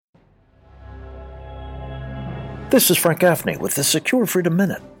This is Frank Gaffney with the Secure Freedom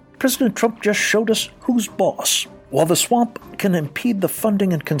Minute. President Trump just showed us who's boss. While the swamp can impede the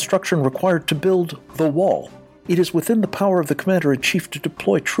funding and construction required to build the wall, it is within the power of the Commander-in-Chief to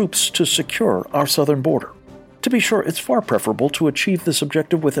deploy troops to secure our southern border. To be sure, it's far preferable to achieve this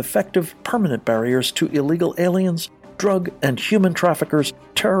objective with effective, permanent barriers to illegal aliens, drug and human traffickers,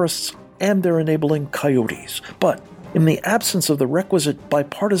 terrorists, and their enabling coyotes. But in the absence of the requisite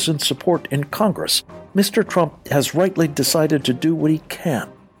bipartisan support in Congress, Mr. Trump has rightly decided to do what he can,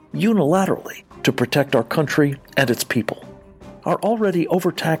 unilaterally, to protect our country and its people. Our already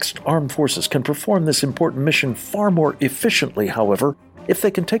overtaxed armed forces can perform this important mission far more efficiently, however, if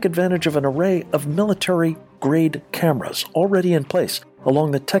they can take advantage of an array of military-grade cameras already in place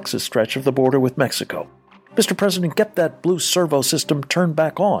along the Texas stretch of the border with Mexico. Mr. President, get that BlueServo system turned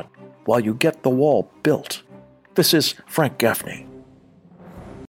back on while you get the wall built. This is Frank Gaffney.